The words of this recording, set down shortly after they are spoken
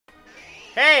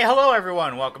Hey, hello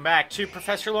everyone! Welcome back to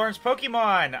Professor Lauren's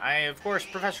Pokemon! I am, of course,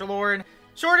 Professor Lauren.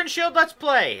 Sword and Shield Let's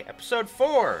Play, Episode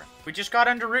 4. We just got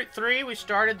into Route 3, we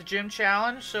started the gym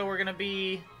challenge, so we're gonna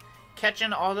be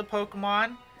catching all the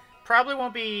Pokemon. Probably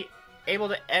won't be able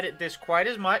to edit this quite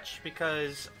as much,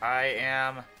 because I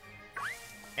am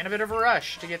in a bit of a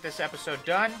rush to get this episode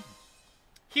done.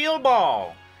 Heal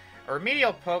Ball! A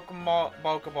remedial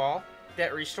Pokeball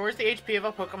that restores the HP of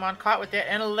a Pokemon caught with it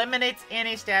and eliminates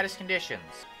any status conditions.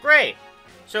 Great!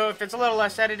 So if it's a little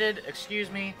less edited,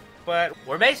 excuse me, but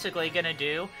we're basically gonna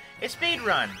do a speed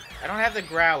run. I don't have the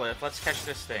Growlithe. Let's catch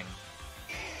this thing.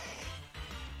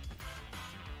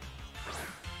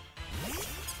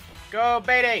 Go,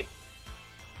 Bait Ape!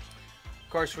 Of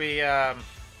course, we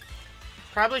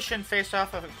probably shouldn't face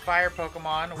off a fire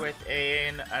Pokemon with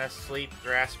a sleep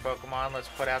grass Pokemon. Let's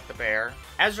put out the bear.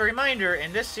 As a reminder,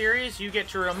 in this series, you get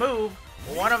to remove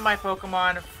one of my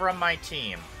Pokemon from my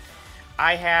team.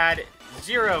 I had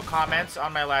 0 comments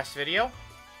on my last video,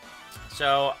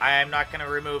 so I am not going to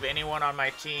remove anyone on my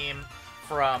team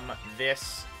from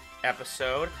this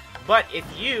episode. But if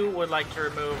you would like to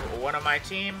remove one of my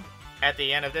team, at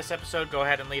the end of this episode, go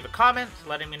ahead and leave a comment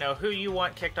letting me know who you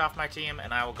want kicked off my team,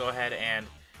 and I will go ahead and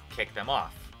kick them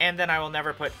off. And then I will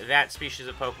never put that species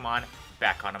of Pokemon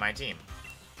back onto my team.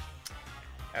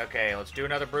 Okay, let's do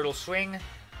another brutal swing.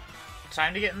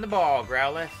 Time to get in the ball,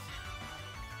 Growlithe.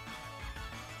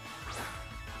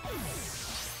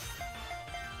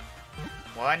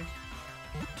 One,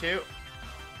 2,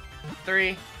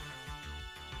 3.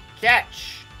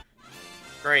 Catch!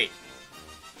 Great.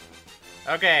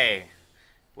 Okay,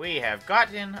 we have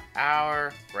gotten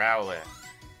our Growlithe.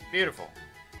 Beautiful.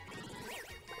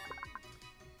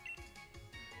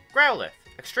 Growlithe,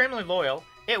 extremely loyal,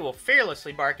 it will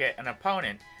fearlessly bark at an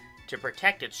opponent to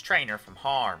protect its trainer from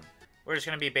harm. We're just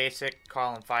going to be basic,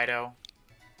 call him Fido.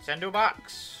 Send to a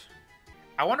box.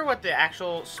 I wonder what the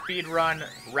actual speedrun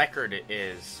record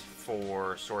is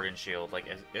for Sword and Shield. Like,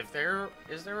 is there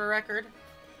a record?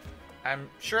 I'm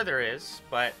sure there is,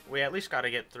 but we at least got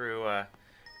to get through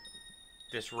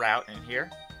this route in here.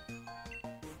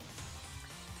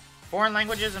 Foreign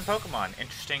languages and Pokemon.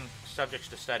 Interesting subjects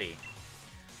to study.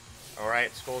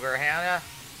 Alright, Skullgirl Hannah.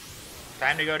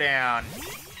 Time to go down.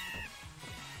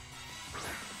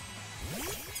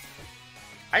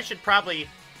 I should probably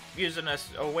use an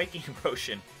awakening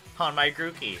potion on my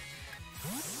Grookey.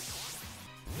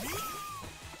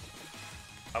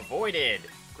 Avoided.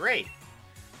 Great.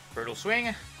 Brutal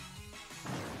swing.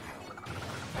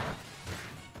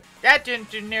 That didn't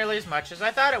do nearly as much as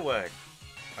I thought it would.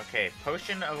 Okay,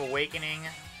 Potion of Awakening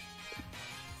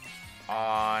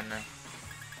on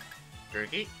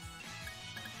Dorkly.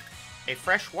 A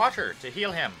fresh water to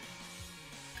heal him.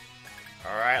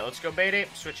 Alright, let's go Bait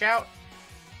Ape. Switch out.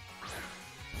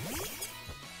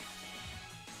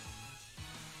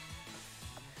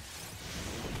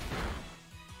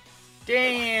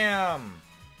 Damn!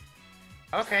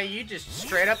 Okay, you just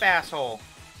straight up asshole.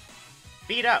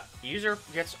 Beat up. User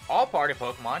gets all party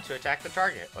Pokemon to attack the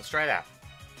target. Let's try that.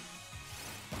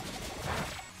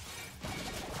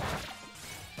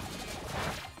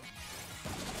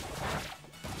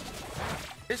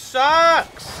 This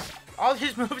sucks! All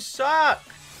his moves suck!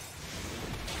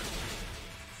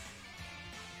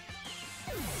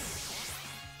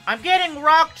 I'm getting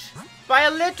rocked by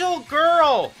a little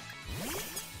girl!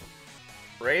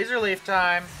 Razor Leaf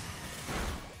time.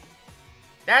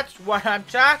 That's what I'm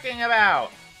talking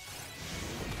about!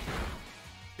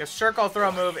 The circle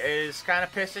throw move is kind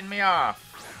of pissing me off.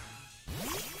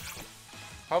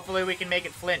 Hopefully we can make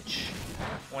it flinch.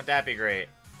 Wouldn't that be great?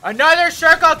 Another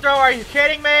circle throw! Are you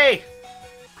kidding me?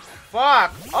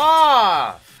 Fuck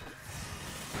off!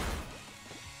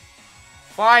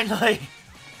 Finally!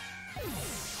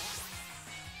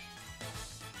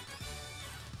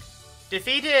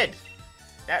 Defeated!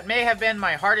 That may have been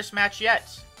my hardest match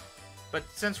yet. But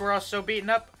since we're all so beaten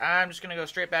up, I'm just gonna go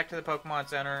straight back to the Pokemon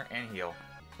Center and heal.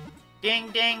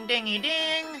 Ding, ding, dingy,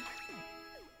 ding!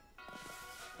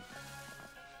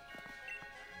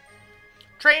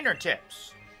 Trainer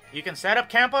tips. You can set up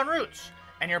camp on routes,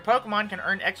 and your Pokemon can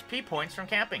earn XP points from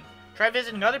camping. Try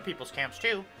visiting other people's camps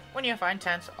too, when you find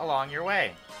tents along your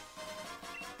way.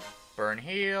 Burn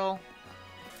heal.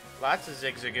 Lots of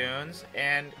Zigzagoons,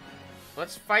 and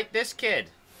let's fight this kid.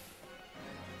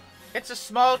 It's a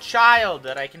small child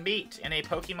that I can beat in a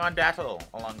Pokemon battle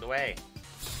along the way.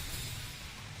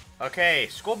 Okay,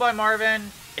 Schoolboy Marvin,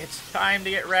 it's time to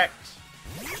get wrecked.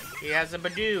 He has a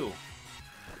Badoo.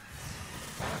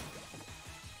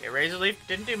 Okay, Razor Leaf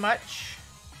didn't do much.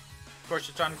 Of course,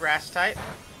 it's on grass type.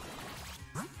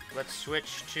 Let's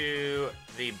switch to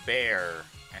the bear.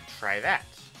 And try that.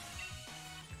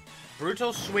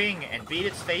 Brutal swing and beat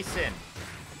its face in.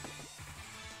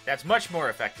 That's much more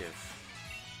effective.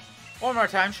 One more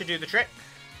time should do the trick.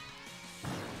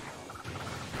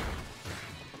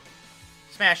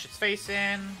 Smash its face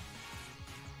in.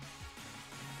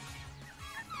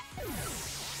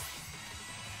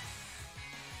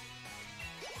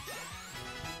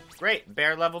 Great,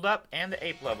 bear leveled up and the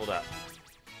ape leveled up.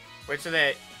 Wait, so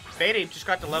the beta ape just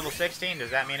got to level 16.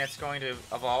 Does that mean it's going to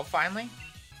evolve finally?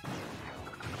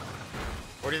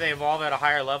 Or do they evolve at a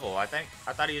higher level? I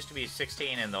thought it used to be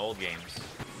 16 in the old games.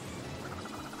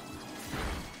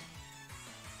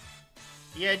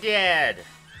 You did.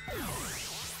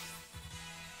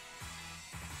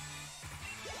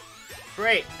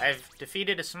 Great, I've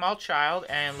defeated a small child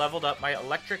and leveled up my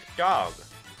electric dog.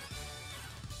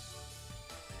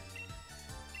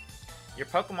 Your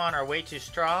Pokemon are way too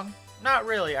strong? Not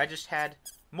really, I just had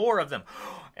more of them.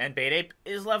 And Bait Ape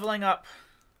is leveling up.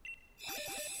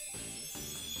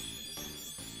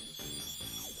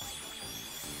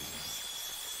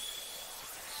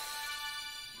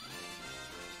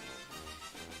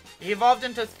 He evolved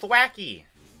into Thwacky.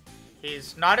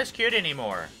 He's not as cute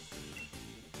anymore.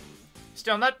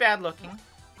 Still not bad looking,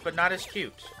 but not as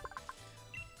cute.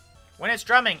 When it's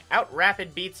drumming out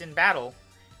rapid beats in battle,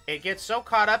 it gets so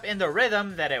caught up in the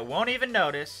rhythm that it won't even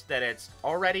notice that it's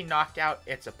already knocked out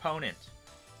its opponent.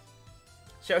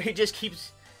 So he just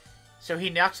keeps... So he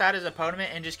knocks out his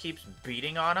opponent and just keeps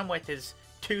beating on him with his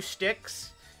 2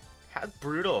 sticks? How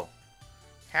brutal.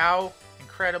 How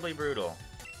incredibly brutal.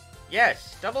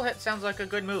 Yes, double hit sounds like a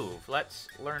good move. Let's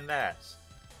learn that.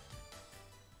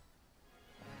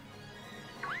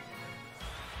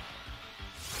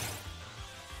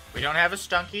 We don't have a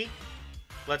Stunky.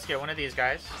 Let's get one of these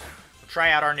guys. We'll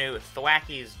try out our new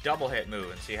Thwacky's double hit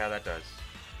move and see how that does.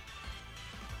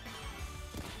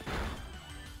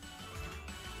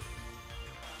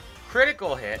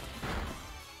 Critical hit.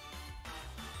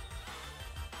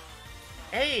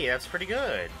 Hey, that's pretty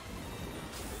good.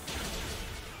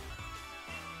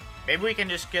 Maybe we can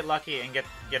just get lucky and get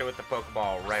it with the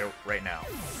Pokeball right now.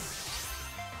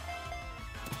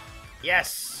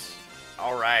 Yes!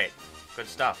 Alright. Good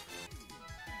stuff.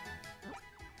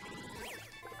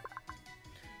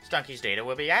 Stunky's data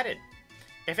will be added.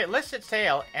 If it lifts its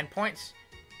tail and points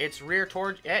its rear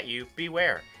at you,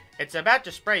 beware. It's about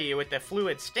to spray you with the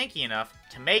fluid stinky enough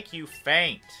to make you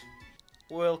faint.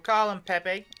 We'll call him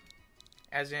Pepe,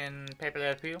 as in Pepe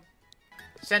Le Pew.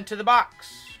 Sent to the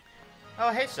box.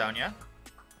 Oh, hey, Sonia.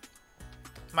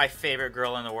 My favorite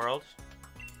girl in the world.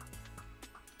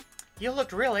 You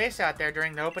looked real ace out there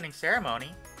during the opening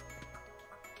ceremony.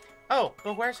 Oh,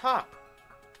 but where's Hop?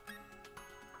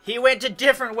 He went a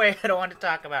different way. I don't want to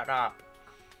talk about Hop.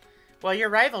 Well, you're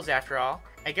rivals after all.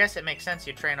 I guess it makes sense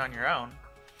you train on your own.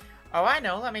 Oh, I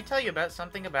know. Let me tell you about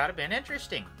something about it been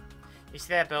interesting. You see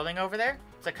that building over there?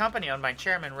 It's a company owned by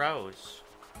Chairman Rose.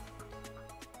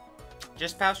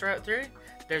 Just past Route 3,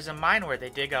 there's a mine where they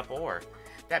dig up ore.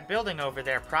 That building over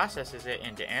there processes it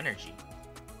into energy.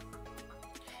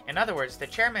 In other words, the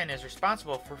chairman is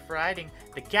responsible for providing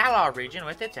the Galar region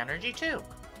with its energy too.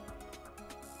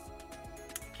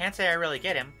 Can't say I really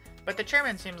get him, but the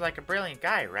chairman seems like a brilliant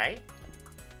guy, right?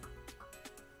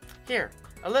 Here,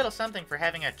 a little something for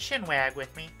having a chinwag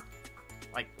with me.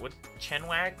 Like, what's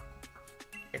chinwag?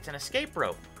 It's an escape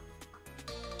rope.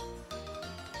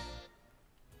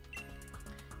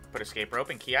 Put escape rope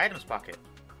in key items pocket.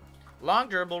 Long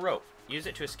durable rope. Use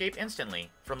it to escape instantly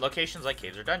from locations like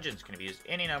caves or dungeons. Can be used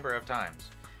any number of times.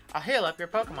 I'll heal up your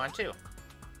Pokemon too.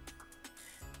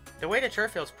 The way to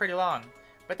Turfield's pretty long,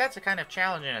 but that's a kind of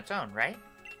challenge in its own, right?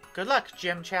 Good luck,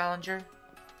 Gym Challenger.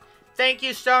 Thank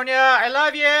you, Sonia! I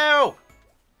love you!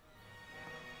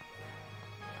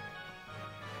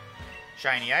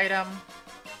 Shiny item.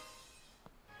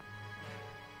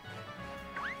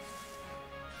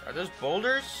 Are those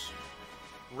boulders?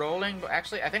 Rolling...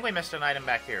 Actually, I think we missed an item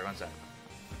back here. One sec.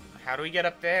 How do we get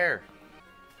up there?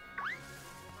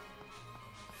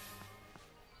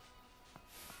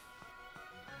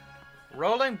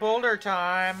 Rolling boulder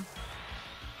time.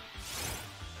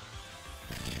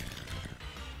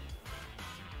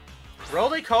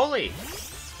 Roly-coly.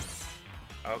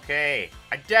 Okay.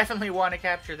 I definitely want to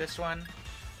capture this one.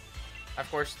 Of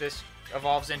course, this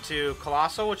evolves into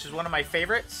Colossal, which is one of my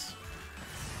favorites.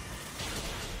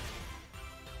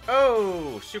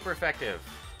 Oh, super effective.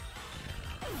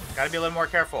 Gotta be a little more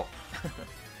careful.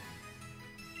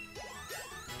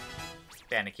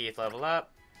 Bandicoot level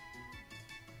up.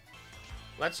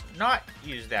 Let's not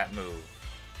use that move.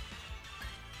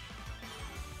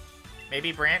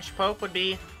 Maybe Branch Poke would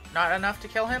be not enough to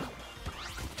kill him?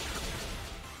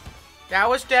 That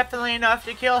was definitely enough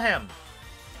to kill him.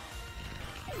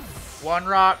 1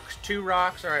 rock, 2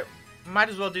 rocks. Alright, might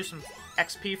as well do some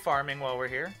XP farming while we're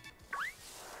here.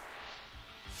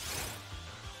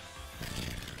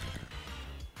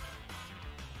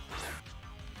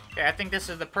 Okay, I think this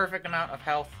is the perfect amount of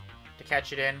health to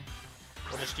catch it in.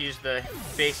 We'll just use the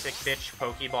basic bitch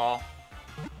Pokeball.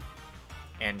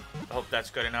 And hope that's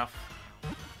good enough.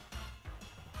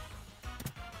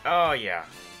 Oh, yeah.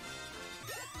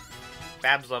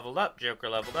 Babs leveled up. Joker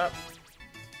leveled up.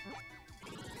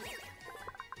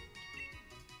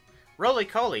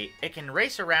 Roly-Coly, it can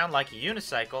race around like a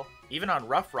unicycle, even on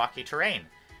rough, rocky terrain.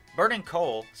 Burning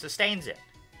coal sustains it.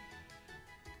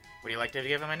 Would you like to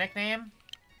give him a nickname?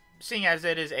 Seeing as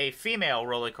it is a female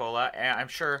Roly-Cola, I'm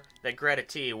sure that Greta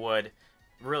T would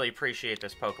really appreciate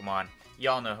this Pokemon.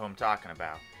 Y'all know who I'm talking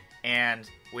about. And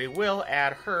we will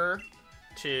add her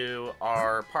to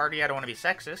our party. I don't want to be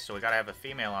sexist, so we gotta have a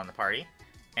female on the party.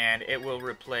 And it will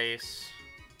replace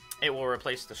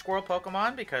the squirrel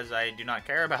Pokemon, because I do not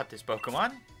care about this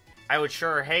Pokemon. I would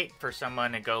sure hate for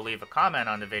someone to go leave a comment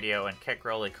on the video and kick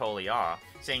Roly-Coly off,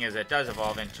 seeing as it does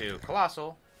evolve into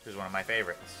Colossal, who's one of my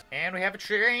favorites. And we have a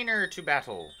trainer to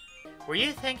battle. Were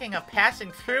you thinking of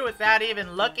passing through without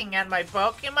even looking at my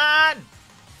Pokemon?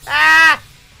 Ah!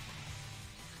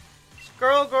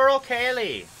 Squirrel Girl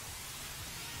Kaylee.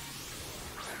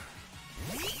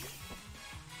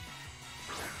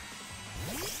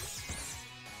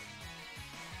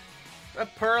 A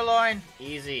Purloin.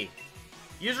 Easy.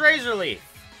 Use Razor Leaf.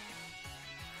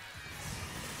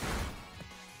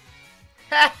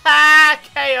 Ha ha!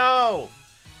 KO!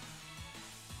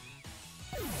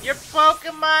 Your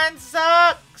Pokemon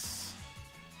sucks!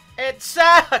 It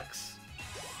sucks!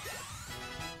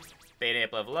 Beta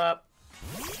Ape level up.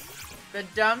 The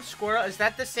dumb squirrel. Is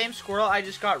that the same squirrel I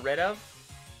just got rid of?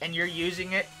 And you're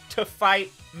using it to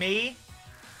fight me?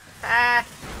 Ah!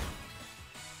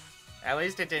 At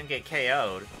least it didn't get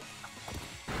KO'd.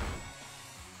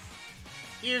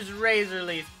 Use Razor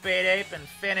Leaf, Beta Ape, and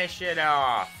finish it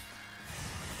off.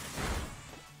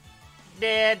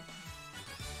 Dead.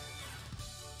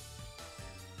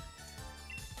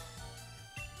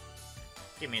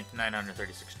 Give me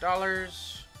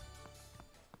 $936.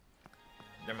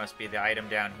 There must be the item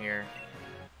down here.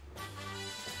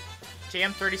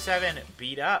 TM37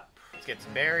 beat up. Let's get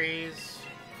some berries.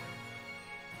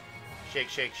 Shake,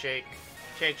 shake, shake.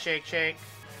 Shake, shake, shake.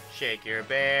 Shake your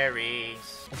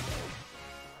berries.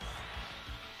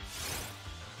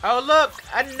 Oh, look!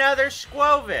 Another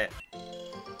Squovit!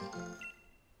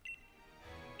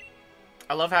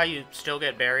 I love how you still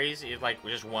get berries. Like,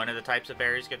 just one of the types of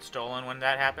berries gets stolen when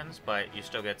that happens, but you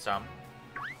still get some.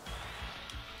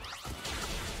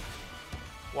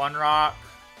 1 rock.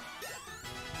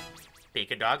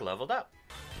 Pika-Dog leveled up.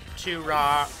 2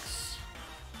 rocks.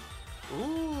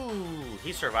 Ooh,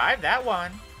 he survived that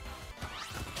one.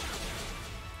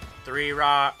 3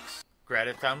 rocks.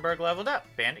 Greta Thunberg leveled up.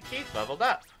 Bandit Keith leveled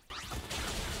up.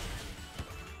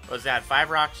 Was that 5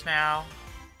 rocks now?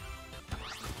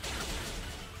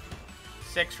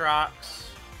 6 rocks.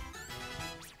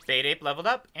 Beta Ape leveled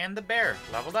up, and the bear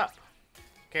leveled up.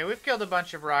 Okay, we've killed a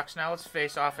bunch of rocks now. Let's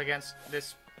face off against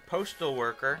this postal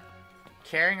worker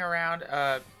carrying around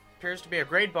appears to be a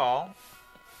great ball,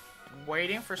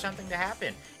 waiting for something to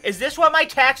happen. Is this what my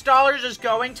tax dollars is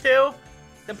going to?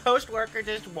 The post worker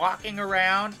just walking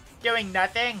around doing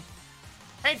nothing?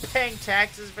 I ain't paying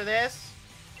taxes for this.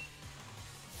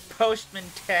 Postman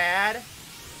Tad.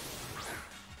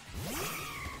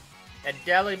 A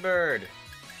Delibird.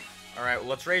 Alright, well,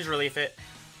 let's Razor Leaf it.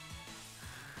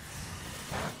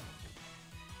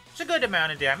 It's a good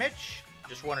amount of damage.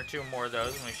 Just 1 or 2 more of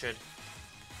those, and we should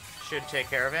take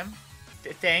care of him.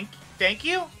 Thank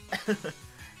you?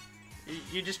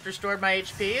 You just restored my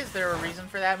HP? Is there a reason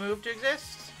for that move to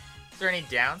exist? Is there any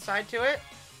downside to it?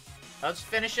 Let's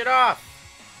finish it off.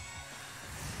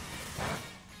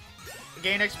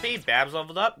 Gain XP. Babs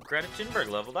leveled up. Greta Thunberg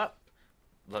leveled up.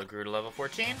 Grew to level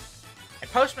 14.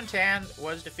 And Postman Tan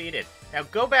was defeated. Now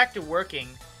go back to working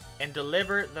and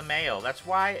deliver the mail. That's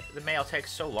why the mail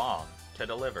takes so long to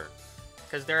deliver.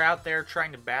 Because they're out there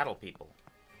trying to battle people.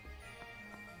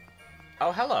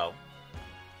 Oh, hello.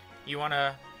 You want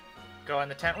to go in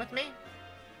the tent with me?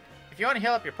 If you want to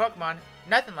heal up your Pokemon,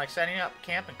 nothing like setting up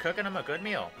camp and cooking them a good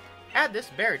meal. Add this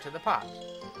berry to the pot.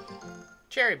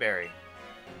 Cherry Berry.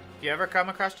 If you ever come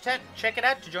across a tent, check it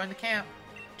out to join the camp.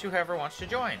 To whoever wants to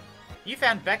join. You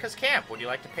found Becca's camp. Would you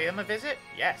like to pay them a visit?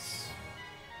 Yes.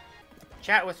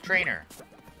 Chat with Trainer.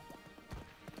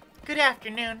 Good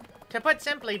afternoon. To put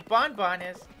simply, Bonbon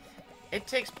is... It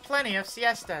takes plenty of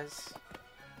siestas.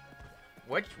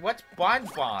 What's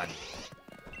Bonbon?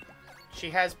 She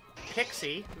has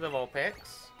Pixie, the Vulpix.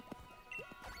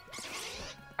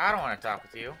 I don't want to talk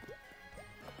with you.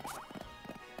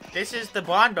 This is the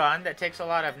Bonbon that takes a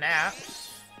lot of naps.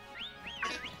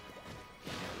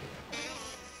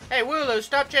 Hey, Wooloo,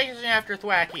 stop chasing after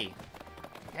Thwacky.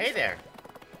 Hey there.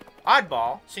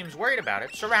 Oddball seems worried about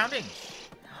its surroundings.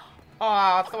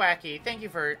 Aw, Thwacky, thank you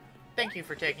for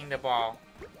taking the ball.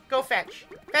 Go fetch.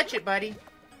 Fetch it, buddy.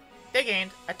 They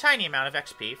gained a tiny amount of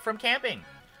XP from camping.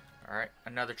 Alright,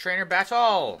 another trainer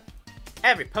battle.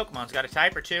 Every Pokemon's got a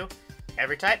type or two.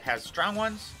 Every type has strong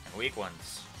ones and weak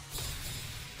ones.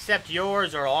 Except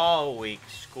yours are all weak,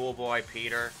 schoolboy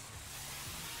Peter.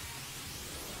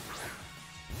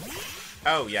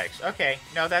 Oh, yikes. Okay,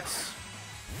 no, that's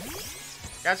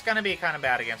gonna be kind of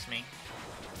bad against me.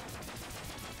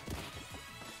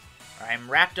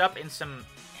 I'm wrapped up in some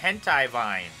hentai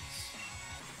vines.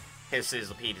 His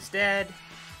Sizzlipede is dead.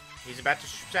 He's about to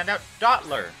send out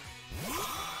Dottler.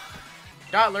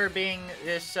 Dottler being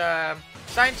this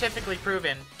scientifically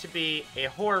proven to be a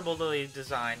horribly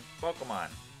designed Pokemon.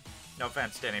 No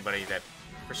offense to anybody that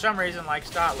for some reason likes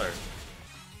Dottler.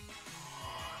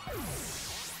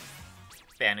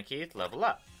 Bandicoot, level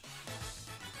up.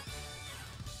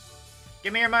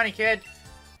 Give me your money, kid.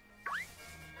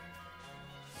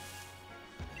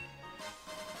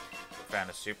 Found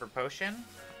a super potion.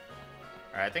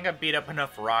 Alright, I think I beat up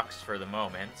enough rocks for the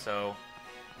moment, so...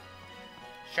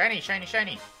 Shiny, shiny,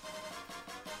 shiny!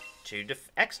 2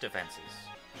 X defenses.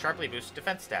 Sharply boosts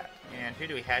defense stat. And who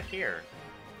do we have here?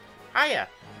 Hiya!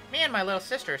 Me and my little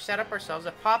sister set up ourselves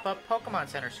a pop-up Pokemon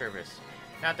Center service.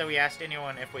 Not that we asked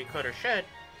anyone if we could or should.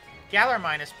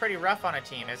 Galarmine is pretty rough on a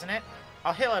team, isn't it?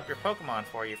 I'll heal up your Pokemon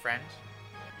for you, friend.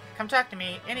 Come talk to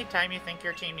me anytime you think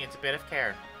your team needs a bit of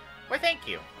care. Why, thank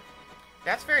you.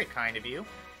 That's very kind of you.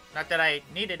 Not that I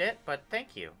needed it, but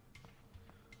thank you.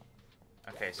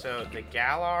 Okay, so the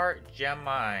Galar Gem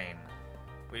Mine.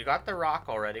 We got the rock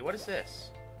already. What is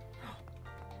this?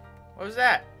 What was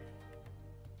that?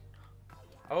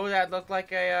 Oh, that looked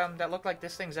like a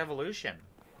this thing's evolution.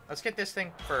 Let's get this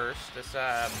thing first. This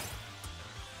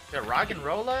is it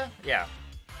Roggenrola? Yeah.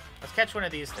 Let's catch one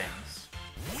of these things.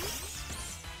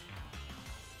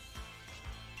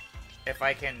 If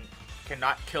I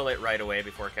cannot kill it right away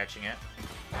before catching it.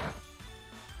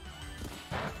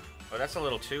 Oh, that's a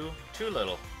little too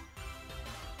little.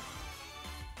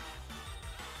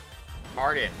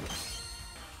 Harden.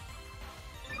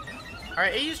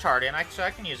 Alright, it used Harden, so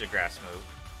I can use a grass move.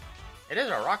 It is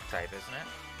a rock type, isn't it?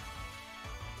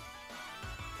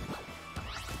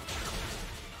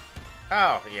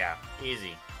 Oh, yeah.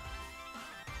 Easy.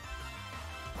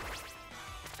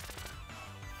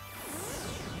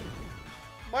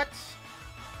 What?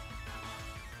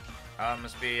 Oh, it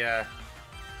must be,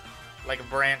 like a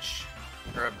branch,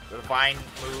 or a vine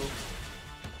move.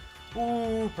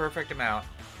 Ooh, perfect amount.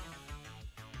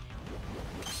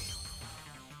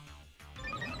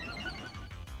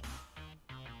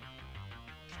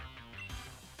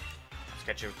 Let's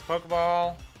catch you with the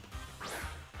Pokeball.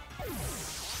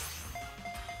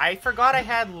 I forgot I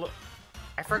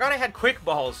had quick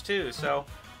balls too, so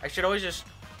I should always just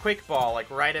quick ball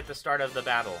like right at the start of the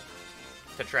battle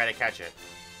to try to catch it.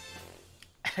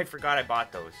 I forgot I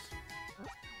bought those.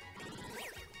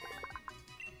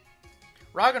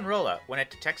 Roggenrola, when it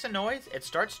detects a noise, it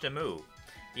starts to move.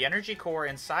 The energy core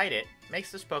inside it makes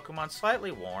this Pokemon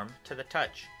slightly warm to the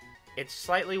touch. It's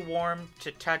slightly warm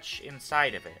to touch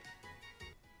inside of it.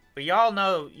 But y'all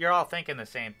know, you're all thinking the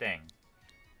same thing.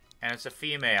 And it's a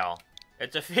female.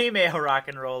 It's a female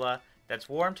Roggenrola that's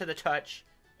warm to the touch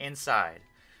inside.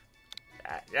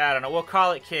 I don't know, we'll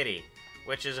call it Kitty,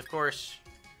 which is, of course,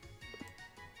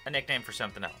 a nickname for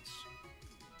something else.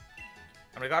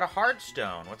 And we got a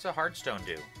Hardstone. What's a Hardstone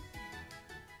do?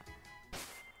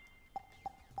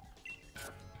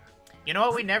 You know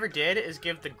what we never did is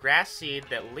give the grass seed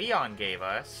that Leon gave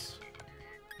us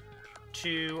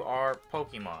to our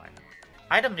Pokemon.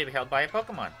 Item to be held by a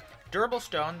Pokemon. Durable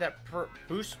stone that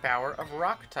boosts power of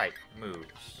rock type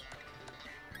moves.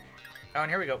 Oh, and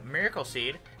here we go. Miracle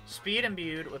Seed. Speed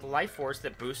imbued with life force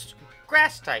that boosts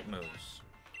grass type moves.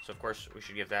 So, of course, we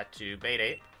should give that to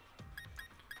Bait-Ape.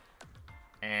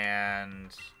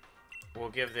 And we'll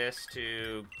give this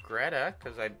to Greta,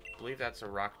 because I believe that's a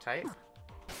rock type.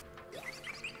 Is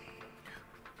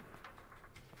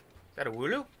that a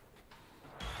Wooloo?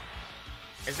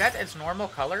 Is that its normal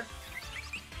color?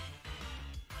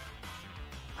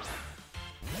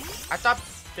 I thought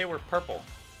they were purple.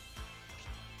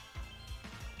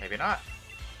 Maybe not.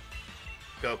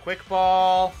 Go Quick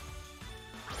Ball.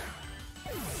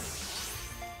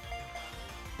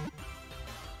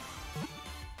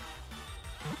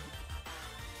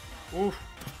 Ooh.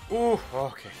 Ooh.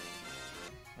 Okay.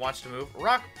 Wants to move.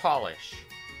 Rock Polish.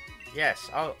 Yes,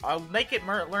 I'll make it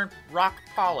learn Rock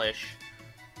Polish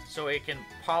so it can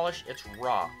polish its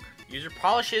rock. User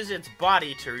polishes its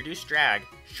body to reduce drag,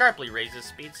 sharply raises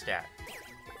speed stat.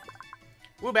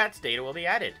 Woobat's data will be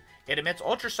added. It emits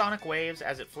ultrasonic waves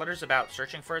as it flutters about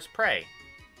searching for its prey.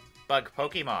 Bug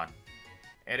Pokemon.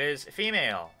 It is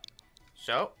female.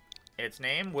 So, its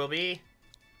name will be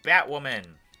Batwoman.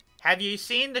 Have you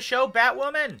seen the show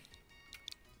Batwoman?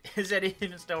 Is it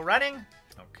even still running?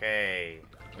 Okay.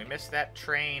 We missed that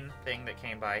train thing that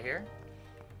came by here.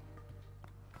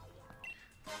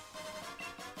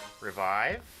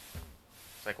 Revive.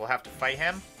 It's like we'll have to fight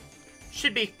him.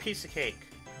 Should be piece of cake.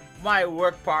 My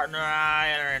work partner and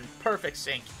I are in perfect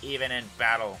sync, even in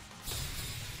battle.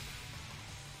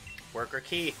 Worker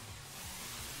Keith.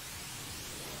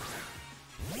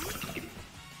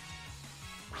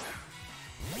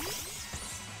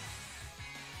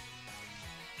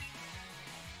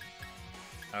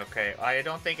 Okay, I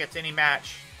don't think it's any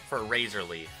match for Razor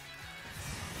Leaf.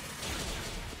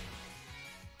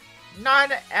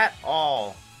 None at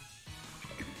all.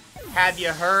 Have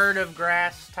you heard of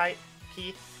Grass type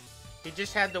Keith? He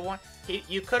just had the one.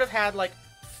 You could have had like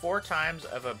 4 times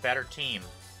of a better team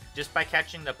just by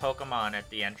catching the Pokemon at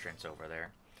the entrance over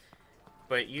there.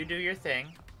 But you do your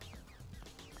thing.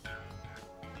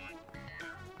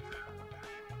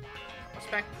 What's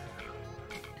back?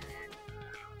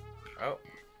 Oh.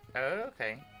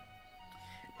 Okay.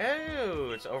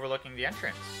 Oh, it's overlooking the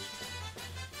entrance.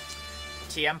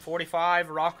 TM45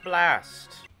 Rock Blast.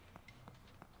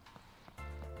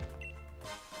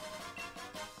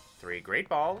 3 Great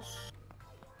Balls.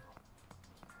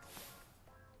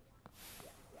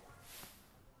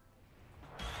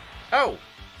 Oh!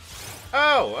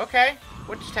 Oh, okay.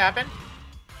 What just happened?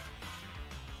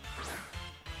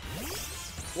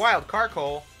 Wild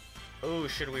Carkol. Ooh,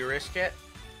 should we risk it?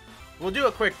 We'll do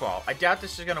a Quick Ball. I doubt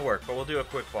this is going to work, but we'll do a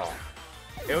Quick Ball.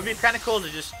 It would be kind of cool to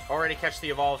just already catch the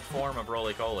evolved form of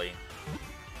Roly-Coly.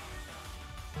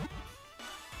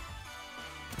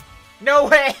 No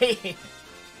way!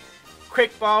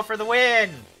 Quick Ball for the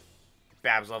win!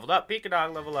 Babs leveled up,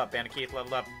 Pikachu leveled up, Bandicoot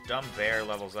leveled up, Dumb Bear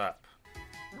levels up.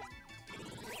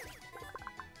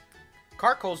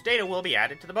 Carkol's data will be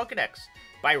added to the Pokedex.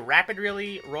 By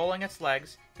rapidly rolling its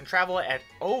legs, can travel at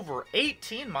over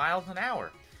 18 miles an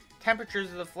hour.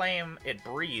 Temperatures of the flame it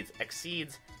breathes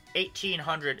exceeds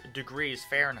 1800 degrees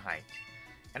Fahrenheit.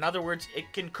 In other words,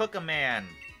 it can cook a man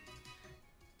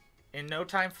in no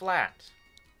time flat.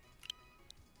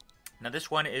 Now this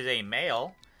one is a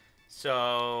male,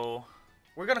 so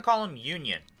we're going to call him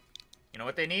Union. You know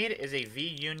what they need is a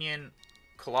V-Union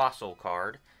Colossal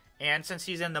card, and since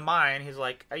he's in the mine, he's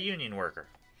like a union worker.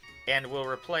 And we'll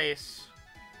replace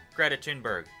Greta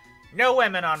Thunberg. No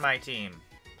women on my team.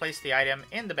 Place the item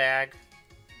in the bag,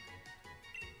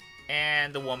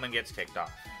 and the woman gets kicked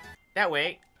off. That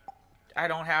way, I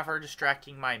don't have her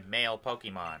distracting my male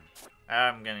Pokemon.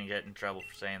 I'm gonna get in trouble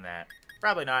for saying that.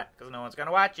 Probably not, because no one's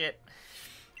gonna watch it.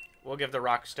 We'll give the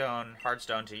Rockstone,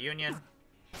 Hardstone to Union.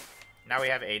 Now we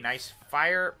have a nice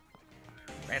Fire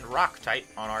and Rock type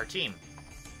on our team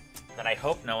that I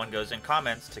hope no one goes in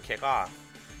comments to kick off.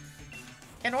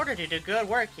 In order to do good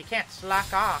work, you can't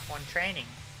slack off when training.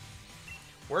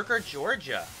 Worker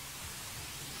Georgia.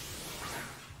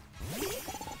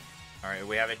 Alright,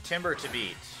 we have a Timber to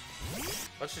beat.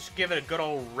 Let's just give it a good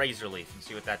old Razor Leaf and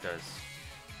see what that does.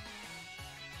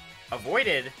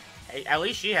 Avoided. Hey, at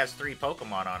least she has 3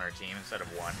 Pokemon on her team instead of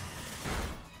 1.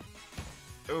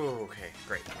 Ooh, okay,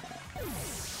 great.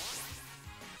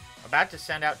 About to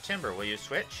send out Timber. Will you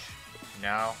switch?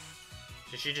 No.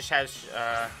 So she just has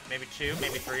maybe 2,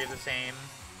 maybe 3 of the same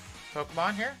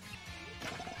Pokemon here.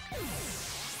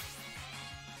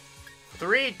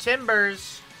 3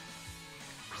 Timbers.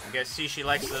 I guess see she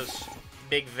likes those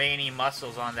big veiny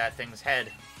muscles on that thing's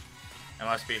head. That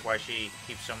must be why she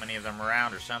keeps so many of them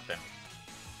around or something.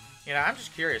 You know, I'm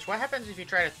just curious. What happens if you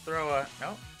try to throw a...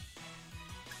 No.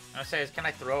 I was saying, can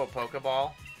I throw a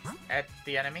Pokeball at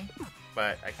the enemy?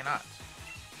 But I cannot.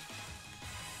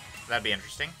 That'd be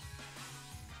interesting.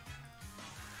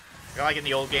 You know, like in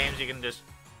the old games, you can just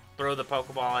throw the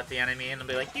Pokeball at the enemy and they'll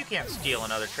be like, you can't steal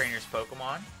another trainer's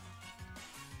Pokemon.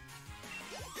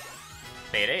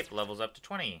 Beta Ape levels up to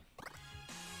 20.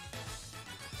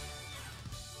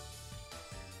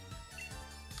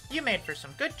 You made for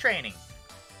some good training.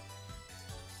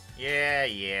 Yeah.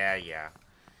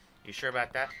 You sure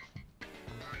about that?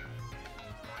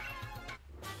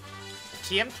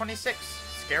 TM26,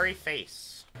 Scary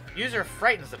Face. User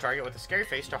frightens the target with a scary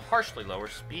face to harshly lower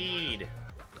speed.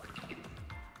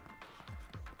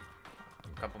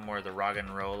 couple more of the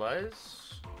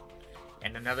Roggenrollas.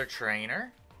 And another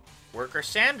trainer. Worker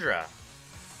Sandra.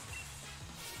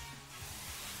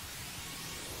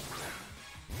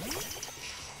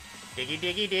 Diggy,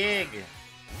 diggy, dig.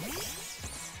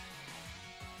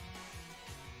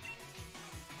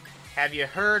 Have you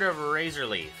heard of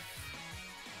Razorleaf?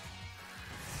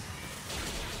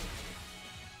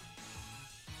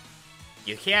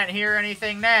 You can't hear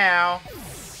anything now.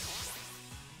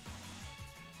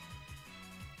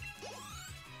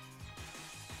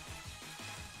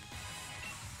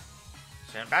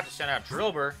 So I'm about to send out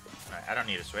Drillbur. Right, I don't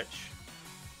need a switch.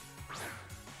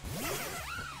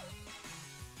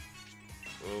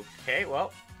 Okay,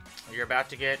 well, you're about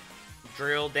to get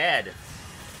drill dead.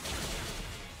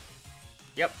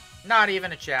 Yep, not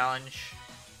even a challenge.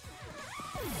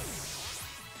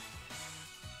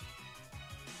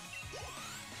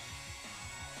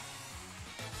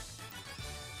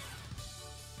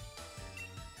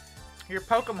 Your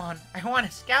Pokemon, I want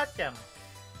to scout them.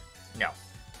 No.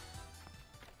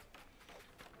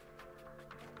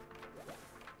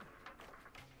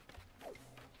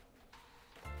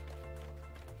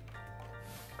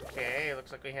 Okay,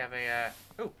 looks like we have a,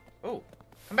 oh,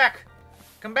 come back!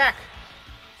 Come back!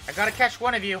 I gotta catch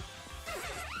one of you.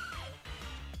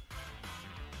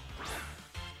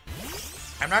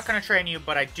 I'm not gonna train you,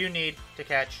 but I do need to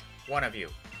catch one of you.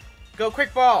 Go,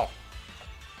 Quick Ball!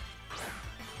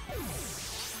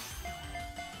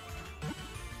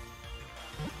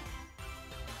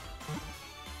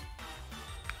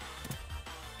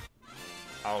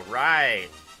 Alright.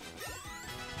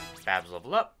 Babs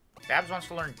level up. Babs wants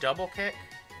to learn Double Kick.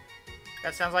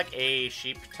 That sounds like a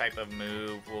sheep type of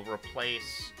move. Will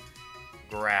replace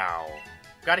Growl.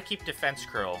 Gotta keep Defense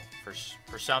Curl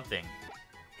for something.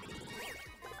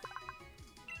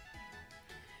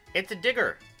 It's a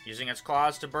digger, using its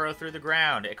claws to burrow through the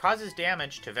ground. It causes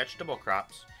damage to vegetable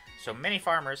crops, so many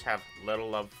farmers have little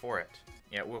love for it.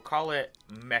 Yeah, we'll call it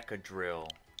Mecha Drill.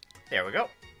 There we go.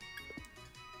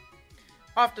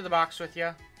 Off to the box with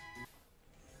ya.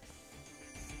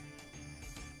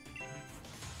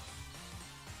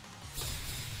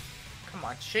 Come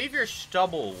on, shave your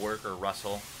stubble, Worker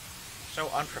Russell. So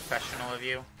unprofessional of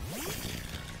you.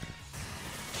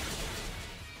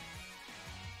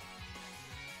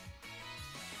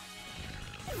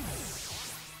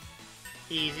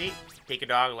 Easy.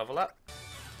 Pikachu level up.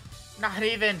 Not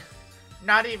even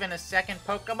a second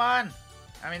Pokemon.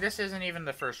 I mean, this isn't even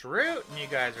the first route, and you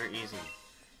guys are easy.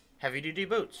 Heavy Duty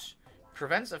Boots.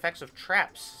 Prevents effects of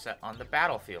traps set on the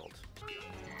battlefield.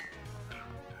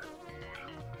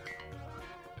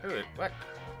 Ooh, what?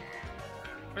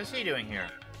 What is he doing here?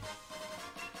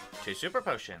 2 Super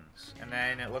Potions. And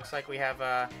then it looks like we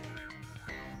have,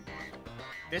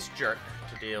 this jerk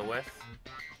to deal with.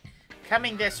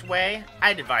 Coming this way,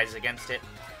 I'd advise against it.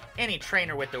 Any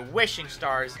trainer with the wishing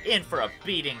stars in for a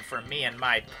beating for me and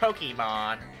my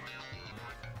Pokemon.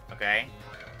 Okay.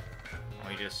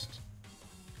 We just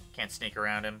can't sneak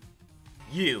around him.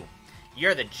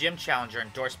 You're the gym challenger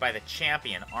endorsed by the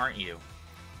champion, aren't you?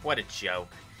 What a joke.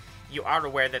 You are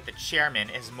aware that the chairman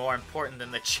is more important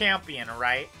than the champion,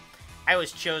 right? I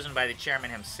was chosen by the chairman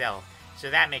himself,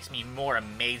 so that makes me more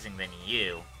amazing than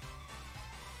you.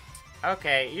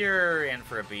 Okay, you're in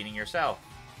for a beating yourself.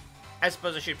 I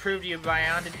suppose I should prove to you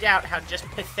beyond a doubt how just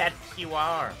pathetic you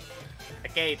are.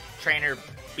 Okay, Trainer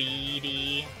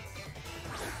BD.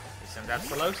 Send out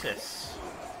Solosis.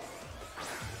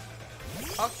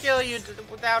 I'll kill you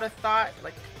without a thought.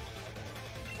 Like,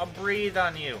 I'll breathe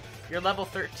on you. You're level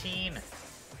 13.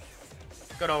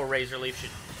 Good old Razorleaf should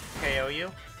KO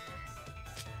you.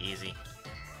 Easy.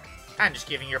 I'm just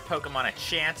giving your Pokemon a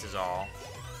chance is all.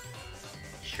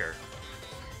 Sure.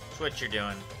 That's what you're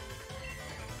doing.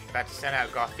 About to send out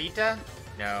Gothita?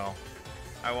 No.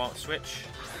 I won't switch.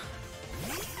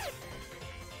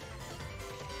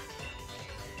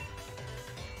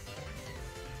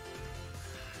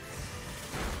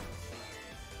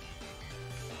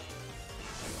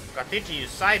 Gothita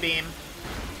used Psybeam.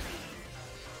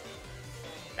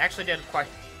 Actually did quite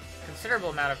a considerable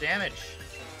amount of damage.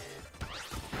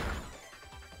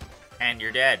 And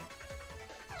you're dead.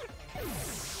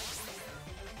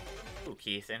 Ooh,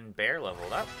 Keith and Bear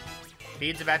leveled up.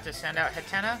 Bede's about to send out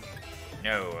Hatena.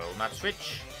 No, I will not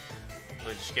switch.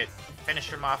 We'll just finish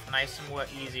him off nice and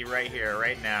easy right here,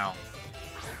 right now.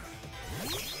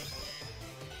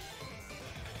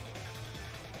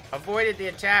 Avoided the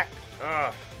attack.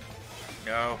 Ugh.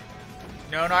 No.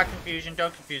 No, not confusion.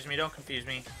 Don't confuse me. Don't confuse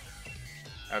me.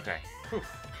 Okay. Whew.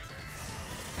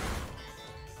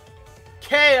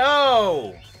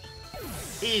 KO!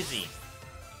 Easy.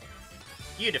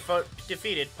 You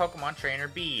defeated Pokemon Trainer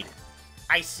Bede.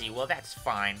 I see. Well, that's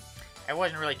fine. I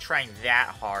wasn't really trying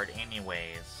that hard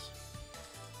anyways.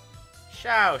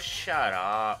 Shut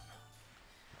up.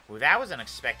 Well, that was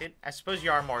unexpected. I suppose you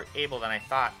are more able than I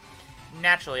thought.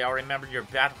 Naturally, I'll remember your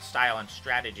battle style and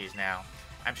strategies now.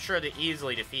 I'm sure to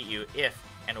easily defeat you if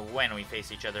and when we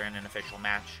face each other in an official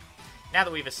match. Now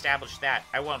that we've established that,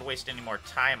 I won't waste any more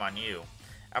time on you.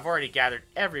 I've already gathered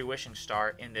every wishing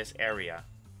star in this area.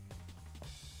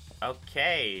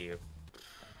 Okay.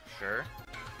 Sure.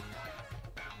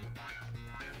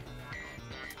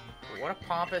 What a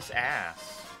pompous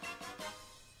ass.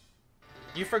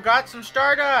 You forgot some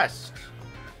Stardust!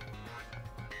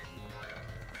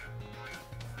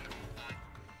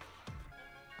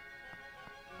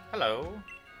 Hello.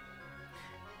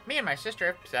 Me and my sister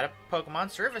have set up a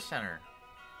Pokemon Service Center.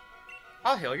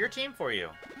 I'll heal your team for you.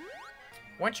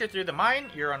 Once you're through the mine,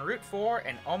 you're on Route 4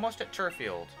 and almost at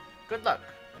Turffield. Good luck.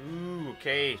 Ooh,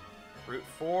 okay. Route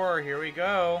 4, here we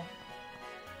go.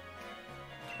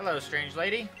 Hello, strange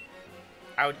lady.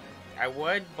 I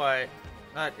would, but...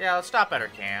 yeah, let's stop at her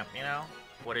camp, you know?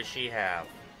 What does she have?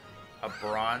 A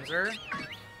bronzer?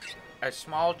 A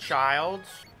small child?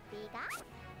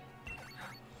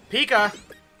 Pika!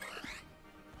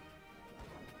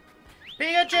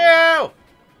 Pikachu!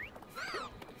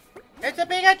 It's a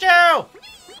Pikachu!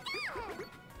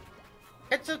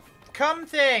 It's a cum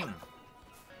thing!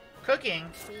 Cooking.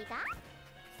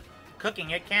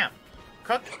 Cooking at camp.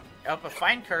 Cook up a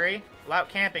fine curry, allow out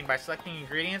camping by selecting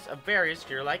ingredients of berries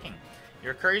to your liking.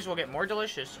 Your curries will get more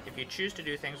delicious if you choose to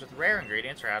do things with rare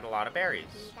ingredients or add a lot of berries.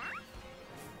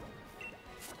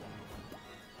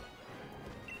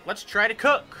 Let's try to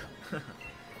cook!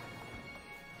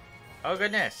 Oh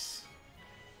goodness.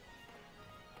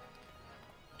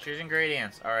 Choose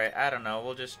ingredients. Alright, I don't know.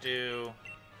 We'll just do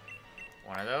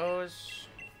one of those.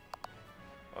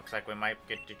 Looks like we might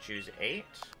get to choose 8.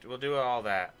 We'll do all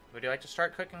that. Would you like to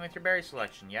start cooking with your berry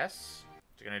selection? Yes.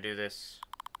 We're gonna do this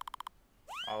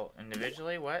all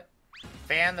individually. What?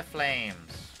 Fan the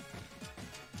flames.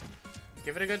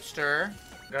 Give it a good stir.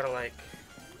 Gotta like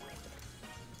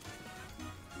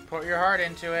put your heart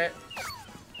into it.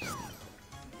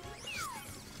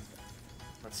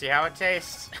 Let's see how it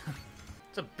tastes.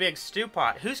 It's a big stew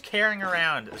pot. Who's carrying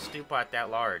around a stew pot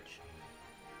that large?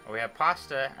 Oh, we have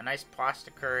pasta, a nice pasta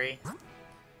curry.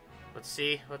 Let's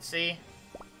see, let's see.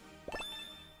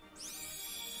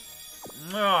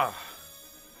 Ugh.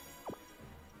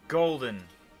 Golden.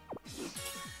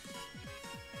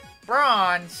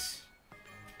 Bronze.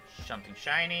 Something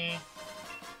shiny.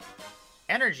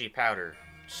 Energy powder.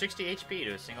 60 HP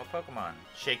to a single Pokemon.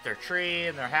 Shake their tree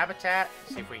and their habitat.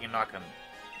 See if we can knock them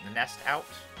the nest out.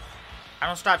 I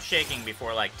don't stop shaking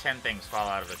before like 10 things fall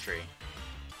out of the tree.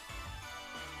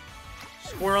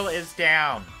 Squirrel is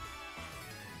down.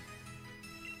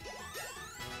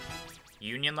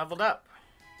 Union leveled up.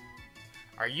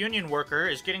 Our union worker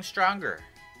is getting stronger.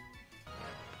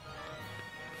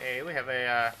 Okay, we have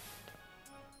a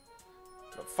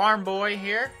farm boy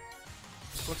here.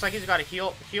 Looks like he's got a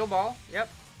heal ball. Yep.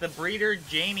 The breeder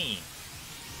Jamie.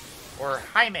 Or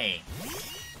Jaime.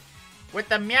 With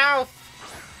the Meowth.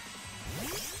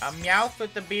 A Meowth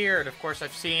with the beard. Of course,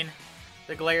 I've seen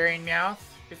the Galarian Meowth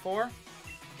before.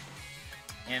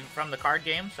 And from the card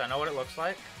game, so I know what it looks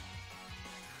like.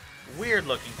 Weird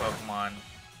looking Pokemon.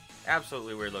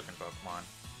 Absolutely weird looking Pokemon.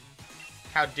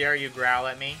 How dare you growl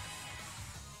at me?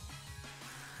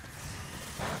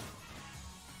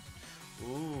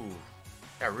 Ooh.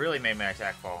 That really made my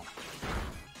attack fall.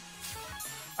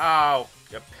 Oh.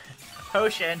 A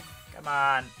potion. Come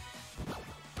on.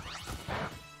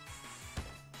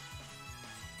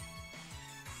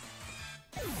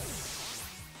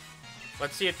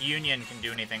 Let's see if Union can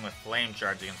do anything with Flame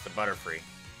Charge against the Butterfree.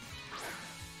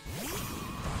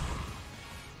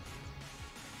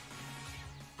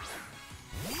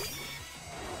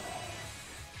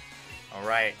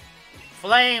 Alright.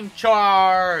 Flame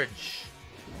Charge!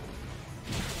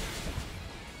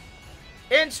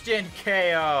 Instant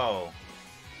KO!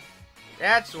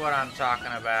 That's what I'm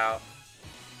talking about.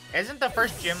 Isn't the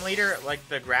first gym leader like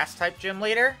the grass type gym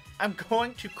leader? I'm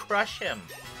going to crush him.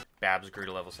 Babs grew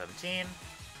to level 17.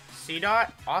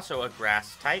 Seedot, also a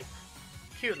grass type.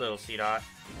 Cute little Seedot.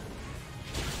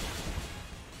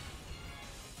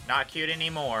 Not cute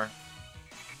anymore.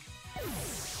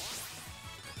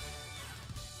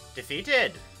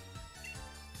 Defeated.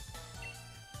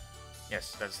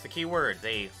 Yes, that's the key word.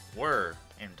 They were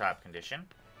in top condition.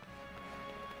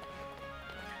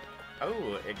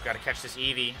 Oh, it gotta catch this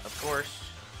Eevee, of course.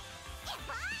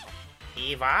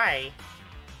 Eevee.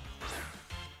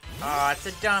 Aw, it's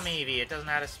a dumb Eevee. It doesn't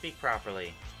know how to speak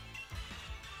properly.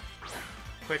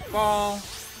 Quick ball.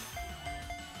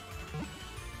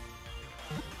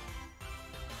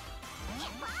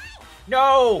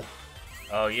 No!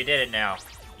 Oh, you did it now.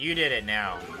 You did it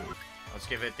now. Let's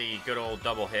give it the good old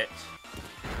double hit.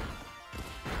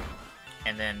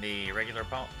 And then the regular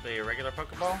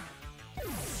Pokeball.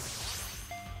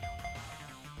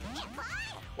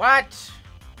 What?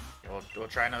 We'll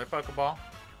try another Pokeball.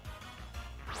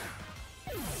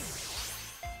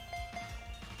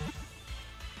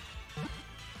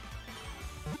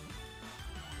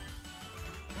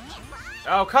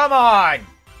 Oh, come on!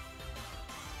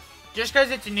 Just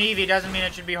because it's an Eevee doesn't mean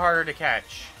it should be harder to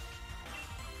catch.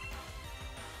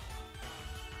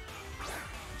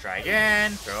 Try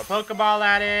again. Throw a Pokeball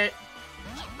at it.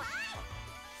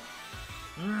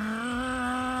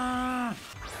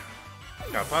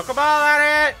 Throw a Pokeball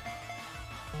at it.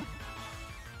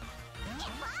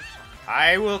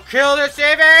 I will kill this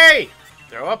Eevee!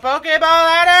 Throw a Pokeball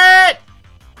at it!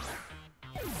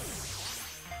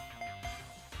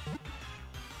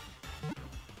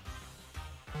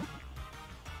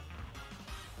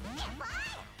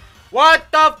 What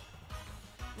the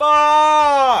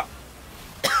fuck?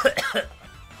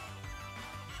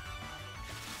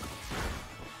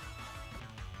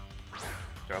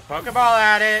 Throw a Pokeball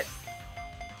at it.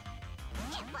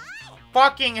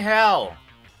 Fucking hell.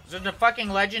 Is it the fucking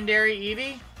legendary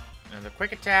Eevee? And the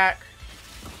quick attack.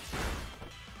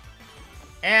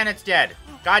 And it's dead.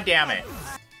 God damn it.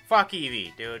 Fuck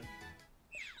Eevee, dude.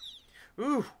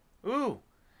 Ooh. Ooh.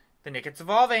 The Nicket's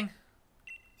evolving.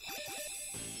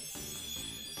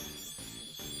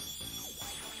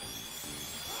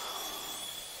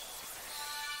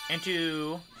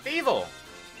 Into Evil.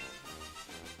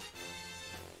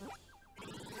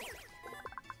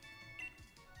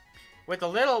 With a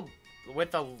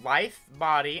lithe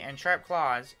body and sharp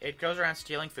claws, it goes around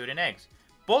stealing food and eggs.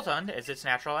 Boltund is its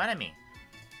natural enemy,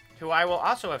 who I will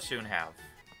also soon have.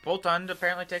 Boltund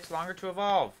apparently takes longer to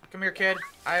evolve. Come here, kid.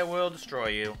 I will destroy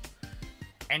you.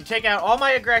 And take out all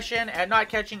my aggression at not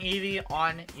catching Eevee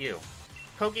on you.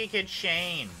 Pokekid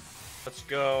Shane. Let's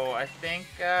go. I think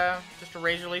just a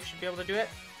Razor Leaf should be able to do it.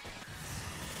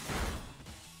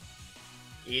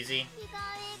 Easy.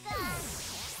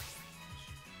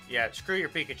 Yeah, screw your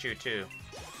Pikachu, too.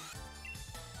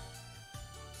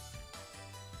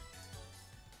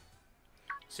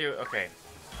 See, okay.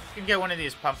 You can get one of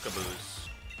these Pumpkaboos.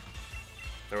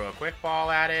 Throw a quick ball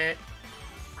at it.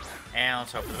 And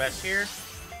let's hope for the best here.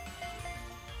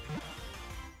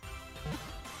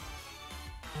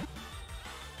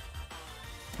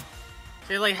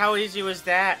 See, like, how easy was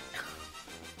that?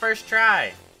 First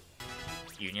try.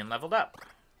 Union leveled up.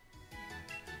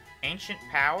 Ancient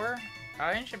Power?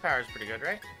 Ancient Power is pretty good,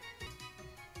 right?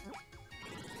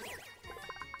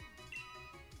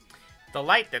 The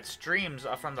light that streams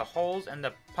from the holes in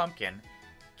the pumpkin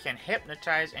can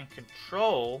hypnotize and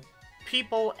control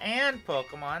people and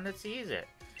Pokemon that sees it.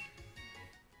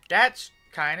 That's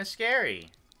kind of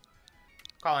scary.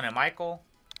 Calling it Michael.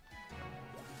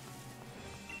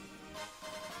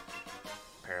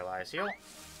 Paralyze Heal.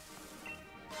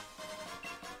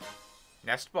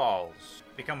 Nest Balls.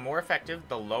 Become more effective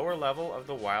the lower level of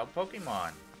the wild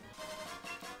Pokemon.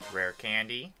 Rare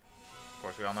Candy. Of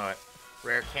course, we all know what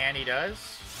Rare Candy does.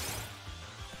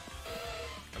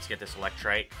 Let's get this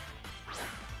Electrite.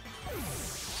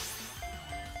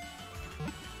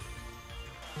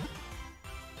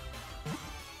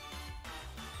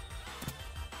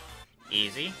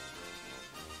 Easy.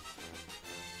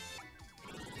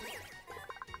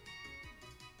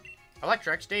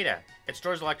 Electrex data. It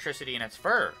stores electricity in its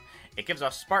fur. It gives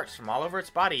off sparks from all over its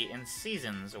body in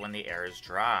seasons when the air is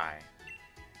dry.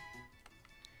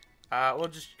 We'll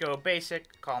just go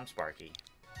basic, call him Sparky.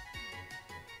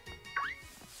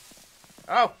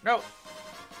 Oh, no!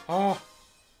 Oh!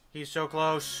 He's so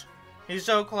close. He's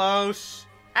so close!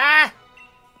 Ah!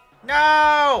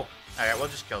 No! Alright, we'll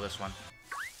just kill this one.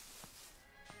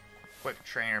 Quick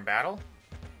trainer battle.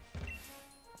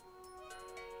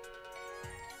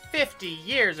 50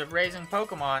 years of raising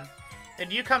Pokemon.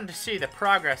 Did you come to see the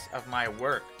progress of my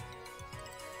work?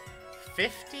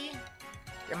 50?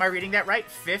 Am I reading that right?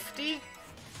 50?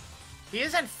 He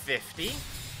isn't 50.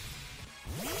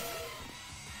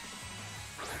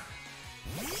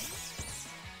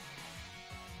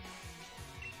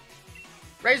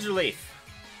 Razor Leaf.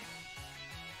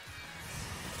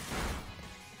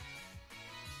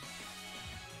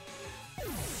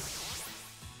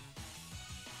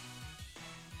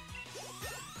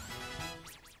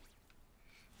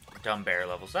 Dumb Bear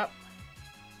levels up.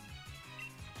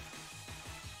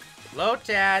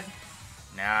 Lotad.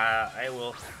 Nah, I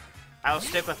will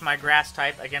stick with my grass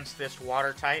type against this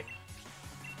water type.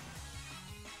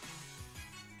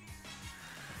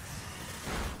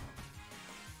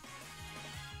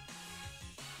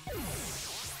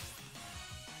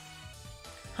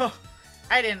 Huh.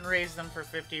 I didn't raise them for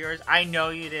 50 years. I know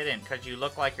you didn't, because you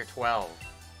look like you're 12.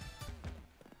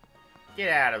 Get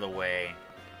out of the way.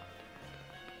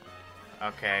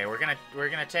 Okay, we're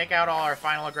gonna take out all our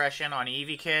final aggression on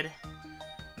Eevee Kid.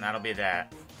 And that'll be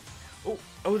that.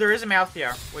 Oh, there is a Meowth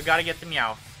here. We gotta get the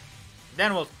Meowth.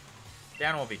 Then we'll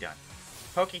be done.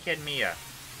 Pokekid Mia.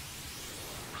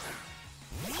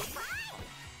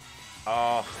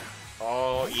 Oh,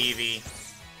 Eevee.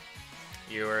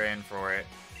 You are in for it.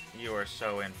 You are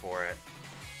so in for it.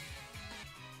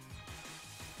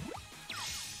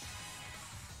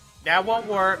 That won't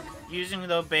work. Using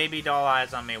the baby doll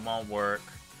eyes on me won't work.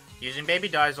 Using baby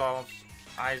dolls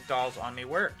on me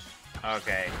works.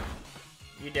 Okay.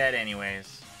 You dead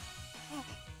anyways.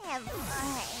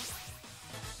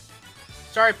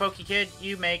 Sorry, Pokekid.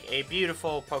 You make a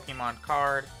beautiful Pokemon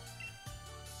card.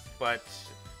 But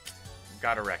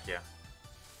gotta wreck ya.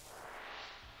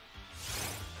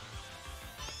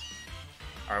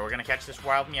 Alright, we're gonna catch this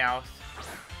wild Meowth.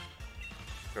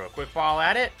 Throw a quick ball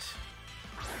at it.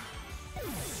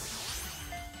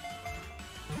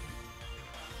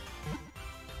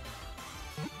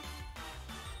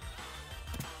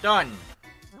 Done.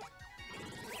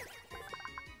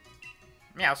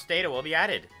 Meowth's data will be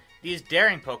added. These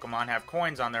daring Pokemon have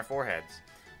coins on their foreheads.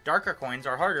 Darker coins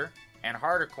are harder, and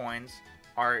harder coins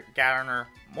garner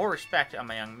more respect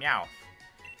among Meowth.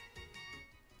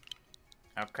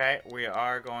 Okay, we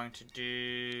are going to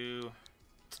do...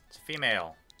 It's a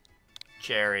female.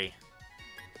 Cherry.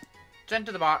 It's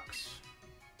into the box.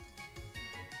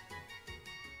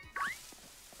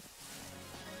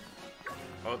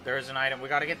 Oh, there's an item. We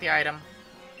gotta get the item.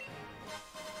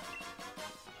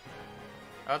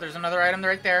 Oh, there's another item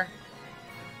right there.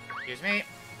 Excuse me.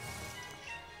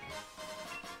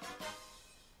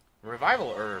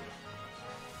 Revival Herb.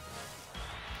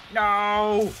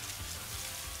 No!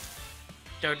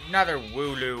 Another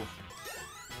Wooloo.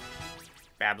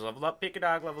 Babs level up,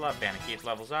 Pikachu level up, Bandicoot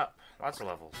levels up. Lots of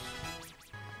levels.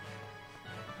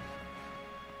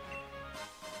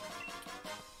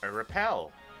 A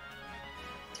Repel.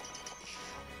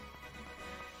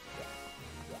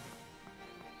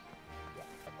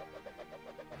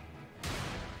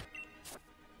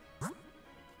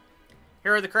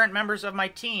 Here are the current members of my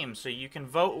team, so you can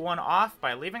vote one off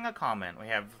by leaving a comment. We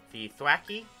have the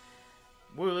Thwacky,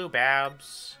 Wooloo,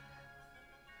 Babs,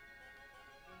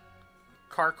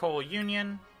 Carcoal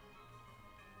Union,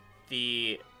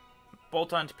 the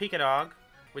Boltund Pikachu,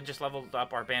 we just leveled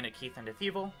up our Bandit Keith into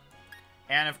Thievul,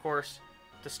 and of course,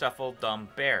 the Stuffle Dumb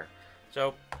Bear.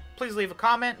 So please leave a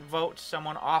comment, vote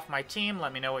someone off my team,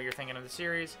 let me know what you're thinking of the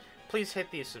series. Please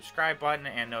hit the subscribe button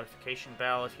and notification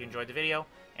bell if you enjoyed the video,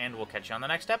 and we'll catch you on the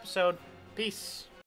next episode. Peace!